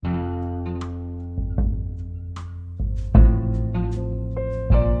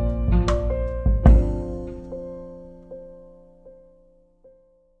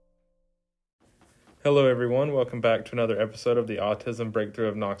Hello, everyone. Welcome back to another episode of the Autism Breakthrough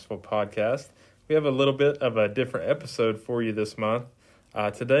of Knoxville podcast. We have a little bit of a different episode for you this month.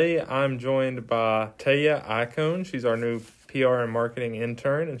 Today, I'm joined by Taya Icone. She's our new PR and marketing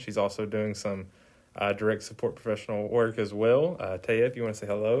intern, and she's also doing some direct support professional work as well. Taya, if you want to say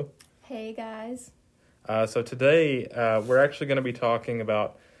hello. Hey, guys. So today, we're actually going to be talking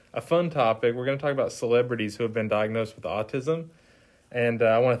about a fun topic. We're going to talk about celebrities who have been diagnosed with autism. And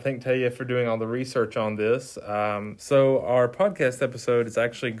I want to thank Taya for doing all the research on this. So our podcast episode is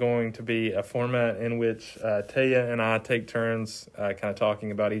actually going to be a format in which Taya and I take turns kind of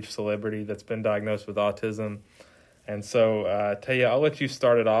talking about each celebrity that's been diagnosed with autism. And so, Taya, I'll let you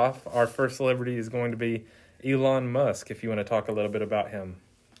start it off. Our first celebrity is going to be Elon Musk, if you want to talk a little bit about him.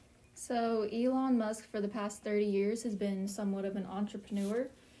 So Elon Musk, for the past 30 years, has been somewhat of an entrepreneur.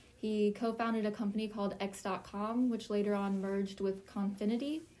 He co-founded a company called X.com, which later on merged with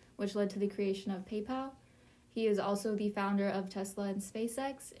Confinity, which led to the creation of PayPal. He is also the founder of Tesla and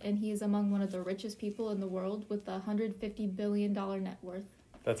SpaceX, and he is among one of the richest people in the world with a $150 billion net worth.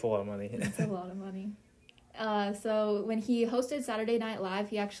 That's a lot of money. That's a lot of money. So when he hosted Saturday Night Live,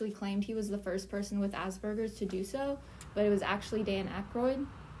 he actually claimed he was the first person with Asperger's to do so, but it was actually Dan Aykroyd.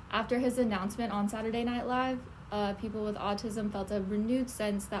 After his announcement on Saturday Night Live, people with autism felt a renewed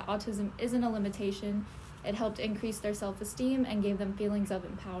sense that autism isn't a limitation. It helped increase their self-esteem and gave them feelings of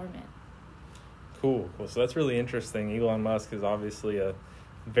empowerment. Cool. So that's really interesting. Elon Musk is obviously a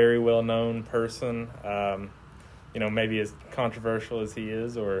very well-known person, maybe as controversial as he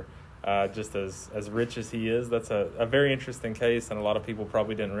is or just as rich as he is. That's a very interesting case, and a lot of people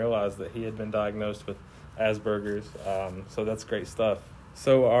probably didn't realize that he had been diagnosed with Asperger's. So that's great stuff.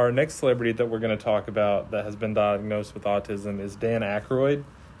 So our next celebrity that we're going to talk about that has been diagnosed with autism is Dan Aykroyd.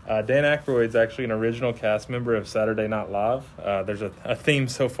 Dan Aykroyd's actually an original cast member of Saturday Night Live. There's a theme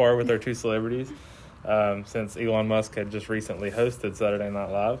so far with our two celebrities since Elon Musk had just recently hosted Saturday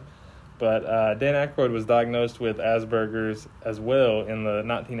Night Live. But Dan Aykroyd was diagnosed with Asperger's as well in the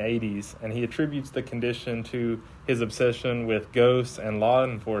 1980s, and he attributes the condition to his obsession with ghosts and law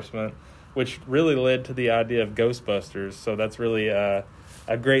enforcement, which really led to the idea of Ghostbusters. So that's really a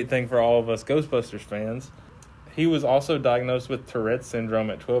great thing for all of us Ghostbusters fans. He was also diagnosed with Tourette's syndrome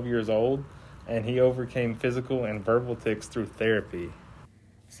at 12 years old, and he overcame physical and verbal tics through therapy.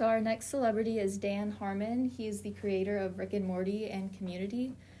 So our next celebrity is Dan Harmon. He is the creator of Rick and Morty and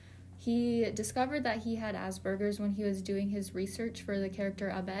Community. He discovered that he had Asperger's when he was doing his research for the character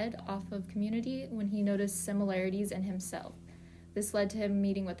Abed off of Community when he noticed similarities in himself. This led to him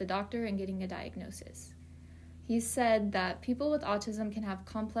meeting with the doctor and getting a diagnosis. He said that people with autism can have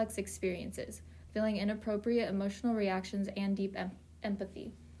complex experiences, feeling inappropriate emotional reactions and deep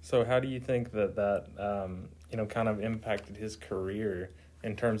empathy. So how do you think that kind of impacted his career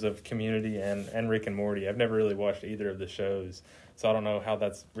in terms of Community and Rick and Morty? I've never really watched either of the shows, so I don't know how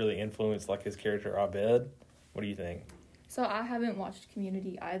that's really influenced like his character Abed. What do you think? So I haven't watched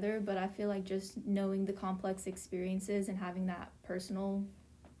Community either, but I feel like just knowing the complex experiences and having that personal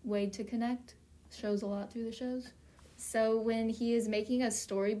way to connect shows a lot through the shows. So when he is making a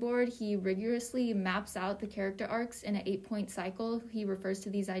storyboard, he rigorously maps out the character arcs in an 8-point cycle. He refers to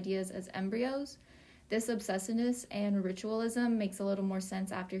these ideas as embryos. This obsessiveness and ritualism makes a little more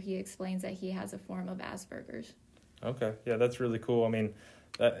sense after he explains that he has a form of Asperger's. Okay, yeah, that's really cool. I mean,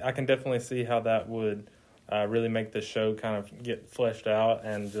 I can definitely see how that would really make the show kind of get fleshed out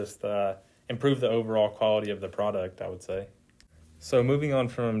and just improve the overall quality of the product, I would say. So moving on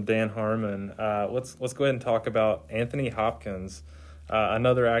from Dan Harmon, let's go ahead and talk about Anthony Hopkins,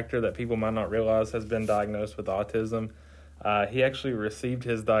 another actor that people might not realize has been diagnosed with autism. He actually received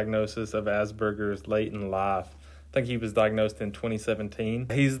his diagnosis of Asperger's late in life. I think he was diagnosed in 2017.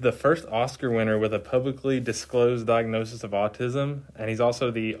 He's the first Oscar winner with a publicly disclosed diagnosis of autism, and he's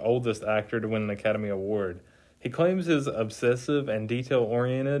also the oldest actor to win an Academy Award. He claims his obsessive and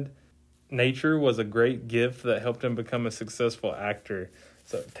detail-oriented nature was a great gift that helped him become a successful actor.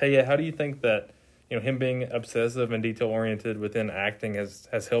 So, Taya, how do you think that him being obsessive and detail-oriented within acting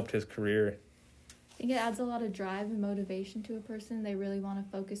has helped his career? I think it adds a lot of drive and motivation to a person. They really want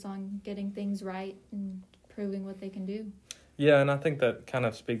to focus on getting things right and proving what they can do. Yeah, and I think that kind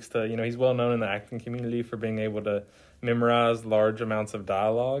of speaks to, he's well known in the acting community for being able to memorize large amounts of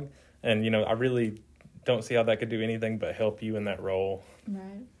dialogue. And, I really don't see how that could do anything but help you in that role.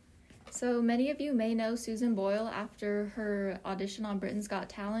 Right. So many of you may know Susan Boyle after her audition on Britain's Got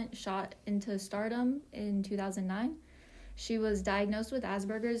Talent shot into stardom in 2009. She was diagnosed with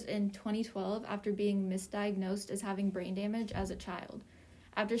Asperger's in 2012 after being misdiagnosed as having brain damage as a child.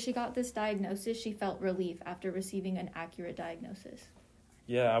 After she got this diagnosis, she felt relief after receiving an accurate diagnosis.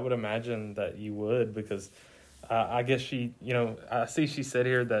 Yeah, I would imagine that you would, because I guess I see she said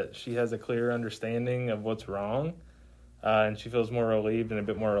here that she has a clear understanding of what's wrong, and she feels more relieved and a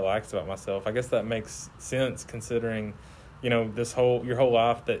bit more relaxed about myself. I guess that makes sense considering, your whole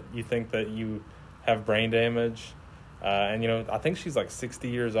life that you think that you have brain damage. And, I think she's like 60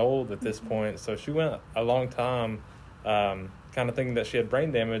 years old at this point. So she went a long time kind of thinking that she had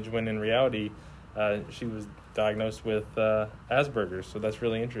brain damage when in reality she was diagnosed with Asperger's. So that's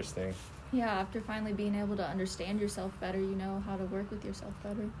really interesting. Yeah, after finally being able to understand yourself better, you know how to work with yourself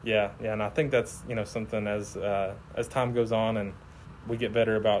better. Yeah, and I think that's, something as time goes on and we get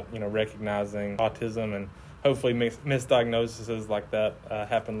better about, recognizing autism, and hopefully misdiagnoses like that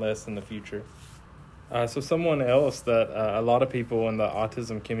happen less in the future. So someone else that a lot of people in the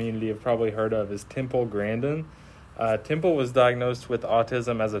autism community have probably heard of is Temple Grandin. Temple was diagnosed with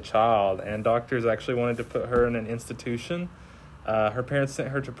autism as a child, and doctors actually wanted to put her in an institution. Her parents sent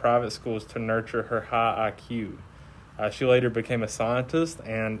her to private schools to nurture her high IQ. She later became a scientist,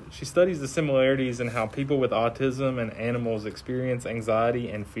 and she studies the similarities in how people with autism and animals experience anxiety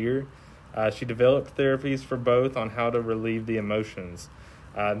and fear. She developed therapies for both on how to relieve the emotions.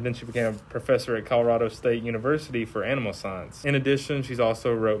 Then she became a professor at Colorado State University for animal science. In addition, she's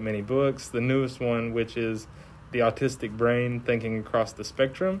also wrote many books. The newest one, which is The Autistic Brain, Thinking Across the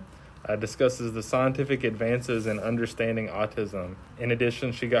Spectrum, discusses the scientific advances in understanding autism. In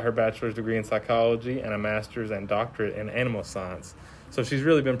addition, she got her bachelor's degree in psychology and a master's and doctorate in animal science. So she's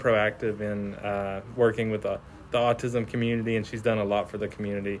really been proactive in working with the autism community, and she's done a lot for the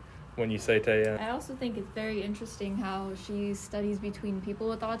community. When you say, Taya? I also think it's very interesting how she studies between people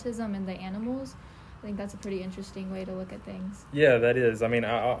with autism and the animals. I think that's a pretty interesting way to look at things. Yeah, that is. I mean,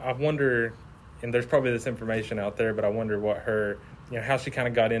 I wonder, and there's probably this information out there, but I wonder what her, how she kind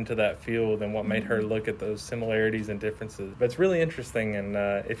of got into that field and what made her look at those similarities and differences. But it's really interesting, and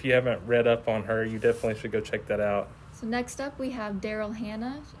if you haven't read up on her, you definitely should go check that out. So next up, we have Daryl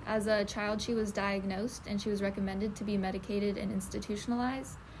Hannah. As a child, she was diagnosed, and she was recommended to be medicated and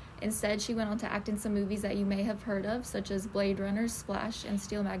institutionalized. Instead, she went on to act in some movies that you may have heard of, such as Blade Runner, Splash, and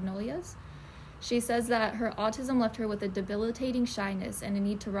Steel Magnolias. She says that her autism left her with a debilitating shyness and a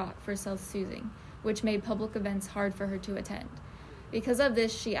need to rock for self-soothing, which made public events hard for her to attend. Because of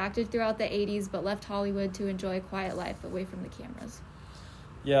this, she acted throughout the 80s, but left Hollywood to enjoy a quiet life away from the cameras.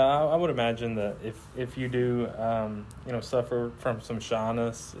 Yeah, I would imagine that if you do, suffer from some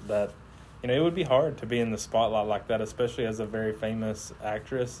shyness, that it would be hard to be in the spotlight like that, especially as a very famous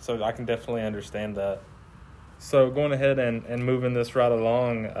actress. So I can definitely understand that. So going ahead and moving this right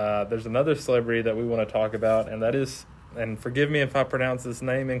along, there's another celebrity that we want to talk about, and that is, and forgive me if I pronounce this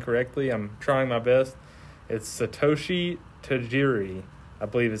name incorrectly, I'm trying my best. It's Satoshi Tajiri, I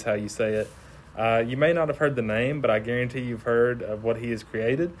believe is how you say it. You may not have heard the name, but I guarantee you've heard of what he has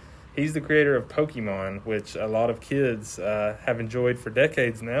created. He's the creator of Pokemon, which a lot of kids have enjoyed for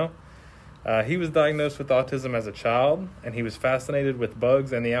decades now. He was diagnosed with autism as a child, and he was fascinated with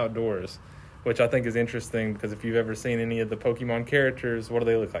bugs and the outdoors, which I think is interesting because if you've ever seen any of the Pokemon characters, what do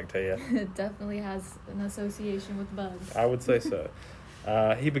they look like, Taya? It definitely has an association with bugs. I would say so.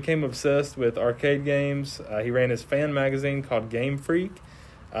 He became obsessed with arcade games. He ran his fan magazine called Game Freak,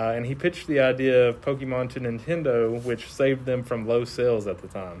 and he pitched the idea of Pokemon to Nintendo, which saved them from low sales at the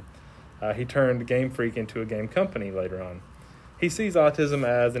time. He turned Game Freak into a game company later on. He sees autism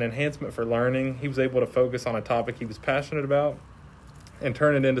as an enhancement for learning. He was able to focus on a topic he was passionate about and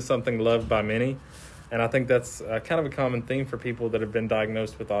turn it into something loved by many. And I think that's kind of a common theme for people that have been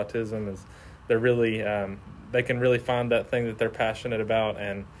diagnosed with autism, is they're really, they can really find that thing that they're passionate about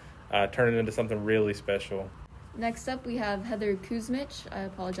and turn it into something really special. Next up, we have Heather Kuzmich. I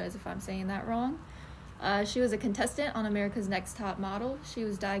apologize if I'm saying that wrong. She was a contestant on America's Next Top Model. She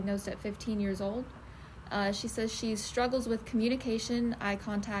was diagnosed at 15 years old. She says she struggles with communication, eye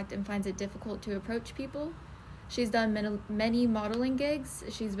contact, and finds it difficult to approach people. She's done many modeling gigs.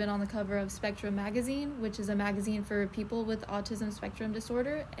 She's been on the cover of Spectrum magazine, which is a magazine for people with autism spectrum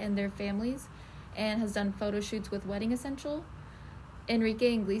disorder and their families, and has done photo shoots with Wedding Essential.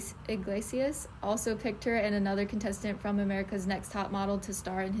 Enrique Iglesias also picked her and another contestant from America's Next Top Model to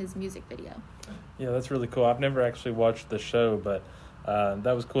star in his music video. Yeah, that's really cool. I've never actually watched the show, but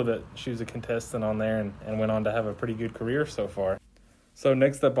that was cool that she was a contestant on there and went on to have a pretty good career so far. So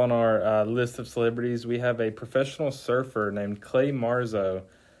next up on our list of celebrities, we have a professional surfer named Clay Marzo,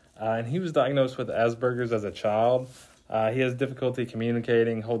 and he was diagnosed with Asperger's as a child. He has difficulty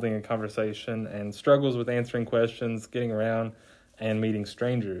communicating, holding a conversation, and struggles with answering questions, getting around, and meeting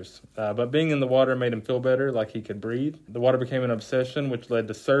strangers. But being in the water made him feel better, like he could breathe. The water became an obsession, which led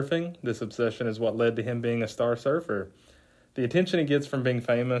to surfing. This obsession is what led to him being a star surfer. the attention he gets from being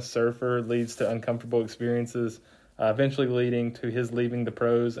famous surfer leads to uncomfortable experiences, eventually leading to his leaving the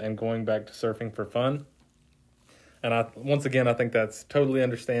pros and going back to surfing for fun. And once again, I think that's totally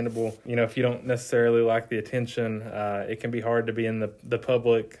understandable. You know, if you don't necessarily like the attention, it can be hard to be in the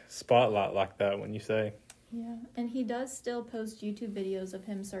public spotlight like that when you say. Yeah, and he does still post YouTube videos of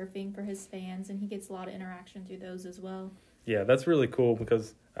him surfing for his fans, and he gets a lot of interaction through those as well. Yeah, that's really cool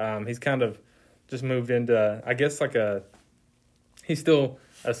because he's kind of just moved into, I guess, he's still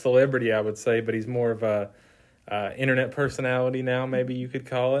a celebrity, I would say, but he's more of a internet personality now, maybe you could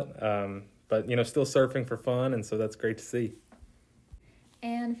call it. But, you know, still surfing for fun, and so that's great to see.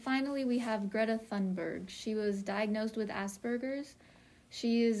 And finally, we have Greta Thunberg. She was diagnosed with Asperger's.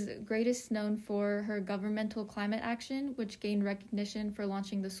 She is greatest known for her governmental climate action, which gained recognition for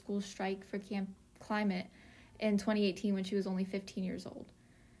launching the school strike for climate in 2018 when she was only 15 years old.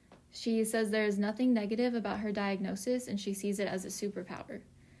 She says there is nothing negative about her diagnosis, and she sees it as a superpower.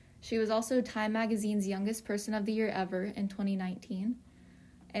 She was also Time Magazine's Youngest Person of the Year ever in 2019.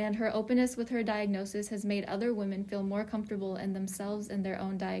 And her openness with her diagnosis has made other women feel more comfortable in themselves and their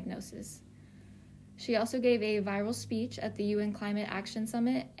own diagnosis. She also gave a viral speech at the UN Climate Action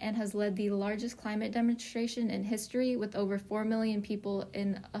Summit and has led the largest climate demonstration in history with over 4 million people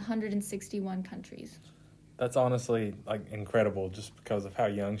in 161 countries. That's honestly incredible just because of how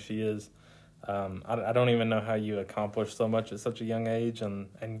young she is. I don't even know how you accomplish so much at such a young age and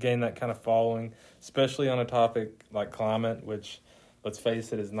gain that kind of following, especially on a topic like climate, which, let's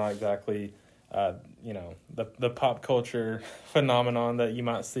face it, is not exactly, the pop culture phenomenon that you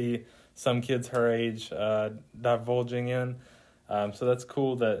might see some kids her age divulging in. So that's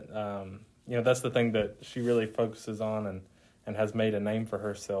cool that, that's the thing that she really focuses on and has made a name for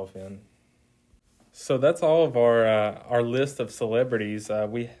herself in. So that's all of our list of celebrities.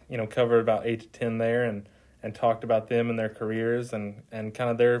 We covered about 8 to 10 there and talked about them and their careers and kind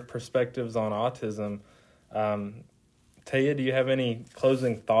of their perspectives on autism. Taya, do you have any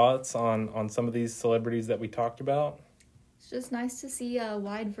closing thoughts on some of these celebrities that we talked about? It's just nice to see a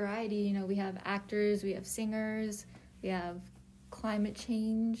wide variety. You know, we have actors, we have singers, we have climate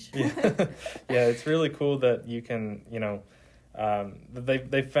change. Yeah, it's really cool that you can,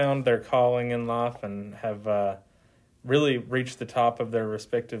 they found their calling in life and have really reached the top of their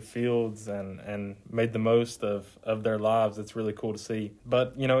respective fields and made the most of their lives. It's really cool to see.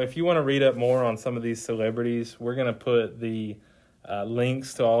 But, if you want to read up more on some of these celebrities, we're going to put the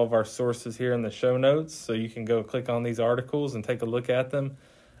links to all of our sources here in the show notes, so you can go click on these articles and take a look at them.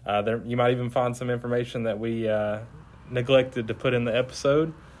 You might even find some information that we neglected to put in the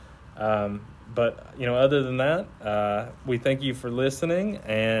episode. But, other than that, we thank you for listening.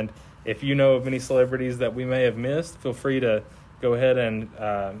 And if you know of any celebrities that we may have missed, feel free to go ahead and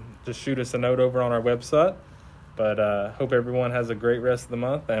just shoot us a note over on our website. But hope everyone has a great rest of the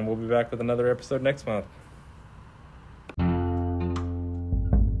month, and we'll be back with another episode next month.